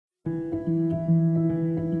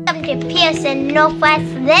Welcome to Pearson Northwest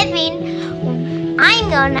Living. I'm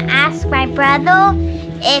going to ask my brother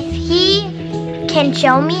if he can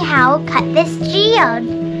show me how to cut this geode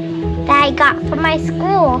that I got from my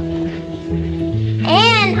school.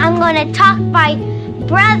 And I'm going to talk my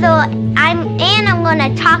brother. I'm going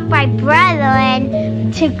to talk my brother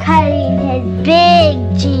into cutting his big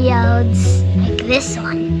geodes like this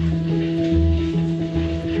one.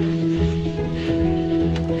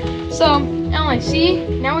 So, Emily, see,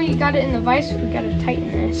 now we got it in the vise, we gotta tighten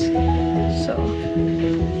this. So,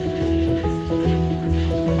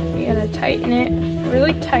 we gotta tighten it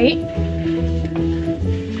really tight.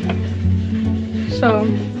 So,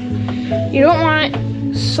 you don't want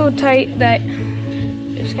it so tight that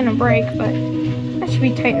it's gonna break, but that should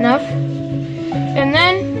be tight enough. And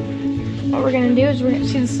then, what we're gonna do is we're gonna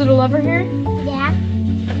see this little lever here? Yeah.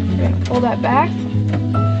 We're gonna pull that back.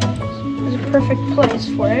 There's a perfect place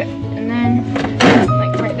for it. And then,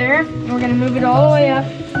 like right there, and we're gonna move it all the way up,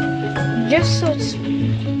 just so it's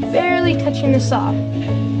barely touching the saw.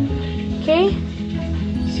 Okay?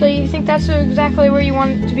 So you think that's exactly where you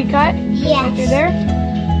want it to be cut? Yes. Right through there?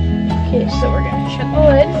 Okay, so we're gonna shut the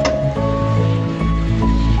lid.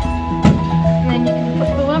 And then you can put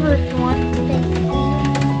the lever if you want.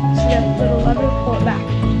 See that little lever? Pull it back.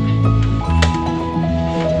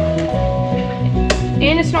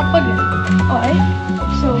 And it's not plugged in. Alright.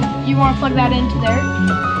 So you want to plug that into there.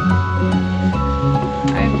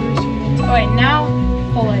 Alright, now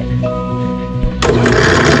pull it.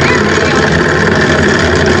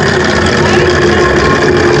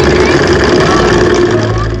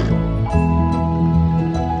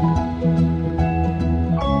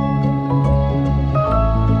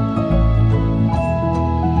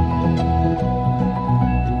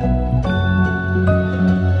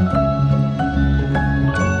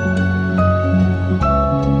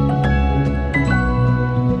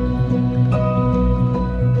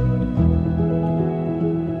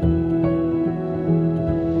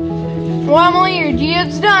 Well, Emily, your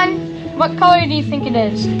geode's done. What color do you think it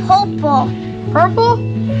is? Purple. Purple?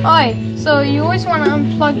 Alright, so you always want to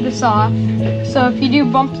unplug the saw. So if you do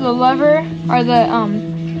bump the lever, or the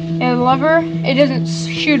lever, it doesn't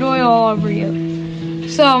shoot oil all over you.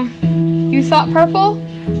 So, you thought purple?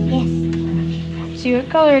 Yes. Let's see what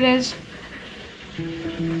color it is.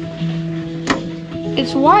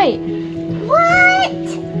 It's white. What?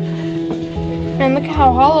 And look at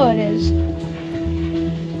how hollow it is.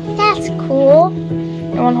 That's cool.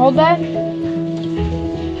 You want to hold that?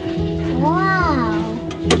 Wow.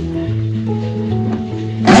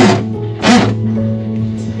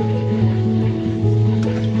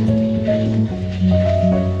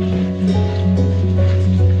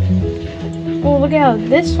 Oh, look at how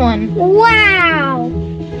this one. Wow.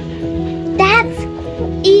 That's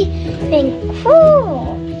even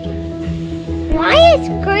cool. Why is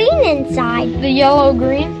green inside? The yellow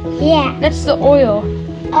green? Yeah. That's the oil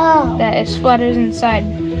Oh. that it splatters inside.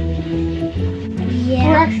 We're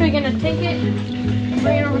Yeah. actually going to take it and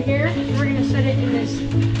bring it over here. We're going to set it in this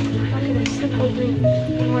bucket of simple green.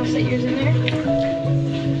 You want to set yours in there?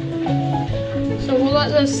 So we'll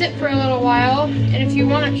let those sit for a little while. And if you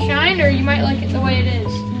want it shined, or you might like it the way it is.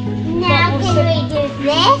 Now But we'll can we do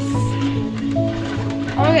this?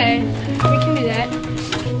 Okay, we can do that.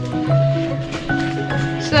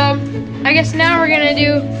 So, I guess now we're going to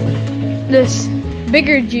do this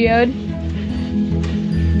bigger geode.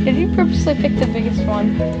 Did you purposely pick the biggest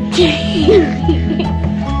one?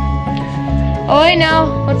 Oh wait, now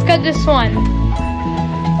let's cut this one.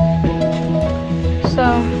 So,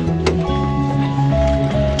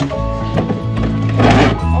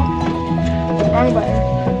 wrong button.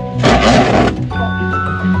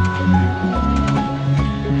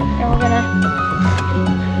 And we're gonna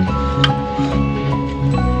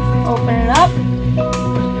open it up.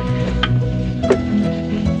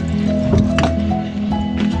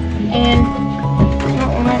 And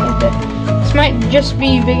we might need this might just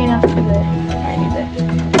be big enough for the. I need to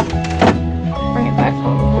bring it back a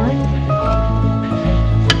little more.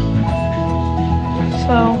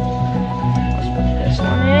 So let's put this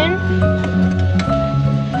one in.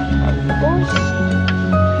 Of course.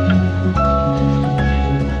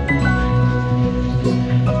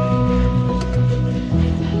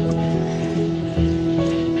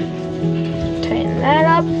 Tighten that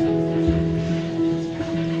up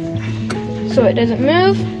so it doesn't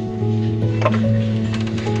move,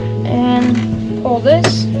 and pull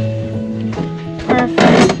this.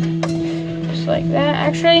 Perfect. Just like that,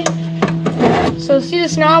 actually. So see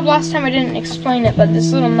this knob? Last time I didn't explain it, but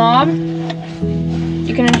this little knob,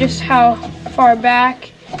 you can adjust how far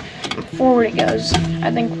back, forward it goes.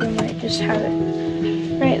 I think we might just have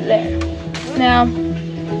it right there. Now,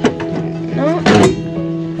 no,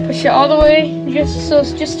 push it all the way, just so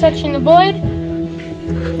it's just touching the blade.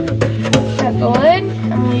 Got the lid,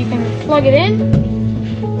 and then you can plug it in.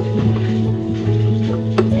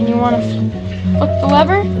 And you want to flip the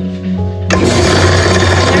lever.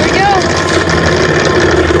 There we go.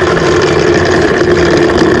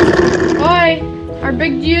 Alright, our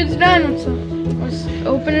big geode's done. So let's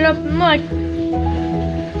open it up and look.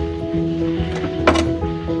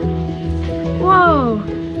 Whoa!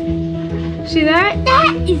 See that?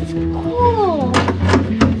 That is cool.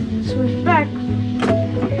 Switch back.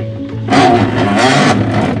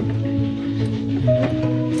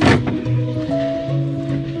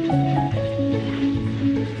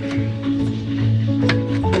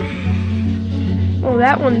 Oh,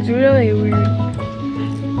 that one's really weird.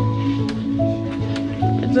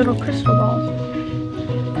 It's little crystal balls.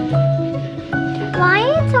 Why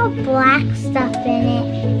is all black stuff in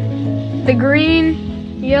it? The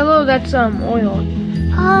green, yellow, that's oil.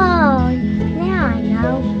 Oh, now I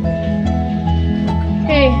know.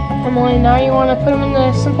 Hey, Emily, now you want to put them in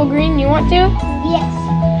the simple green? You want to? Yes.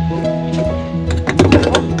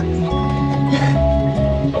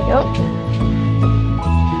 There you go.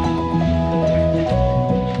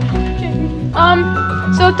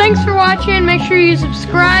 So thanks for watching. Make sure you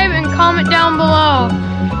subscribe and comment down below.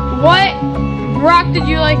 What rock did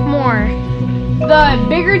you like more? The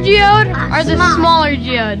bigger geode or the smaller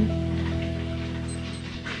geode?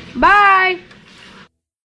 Bye!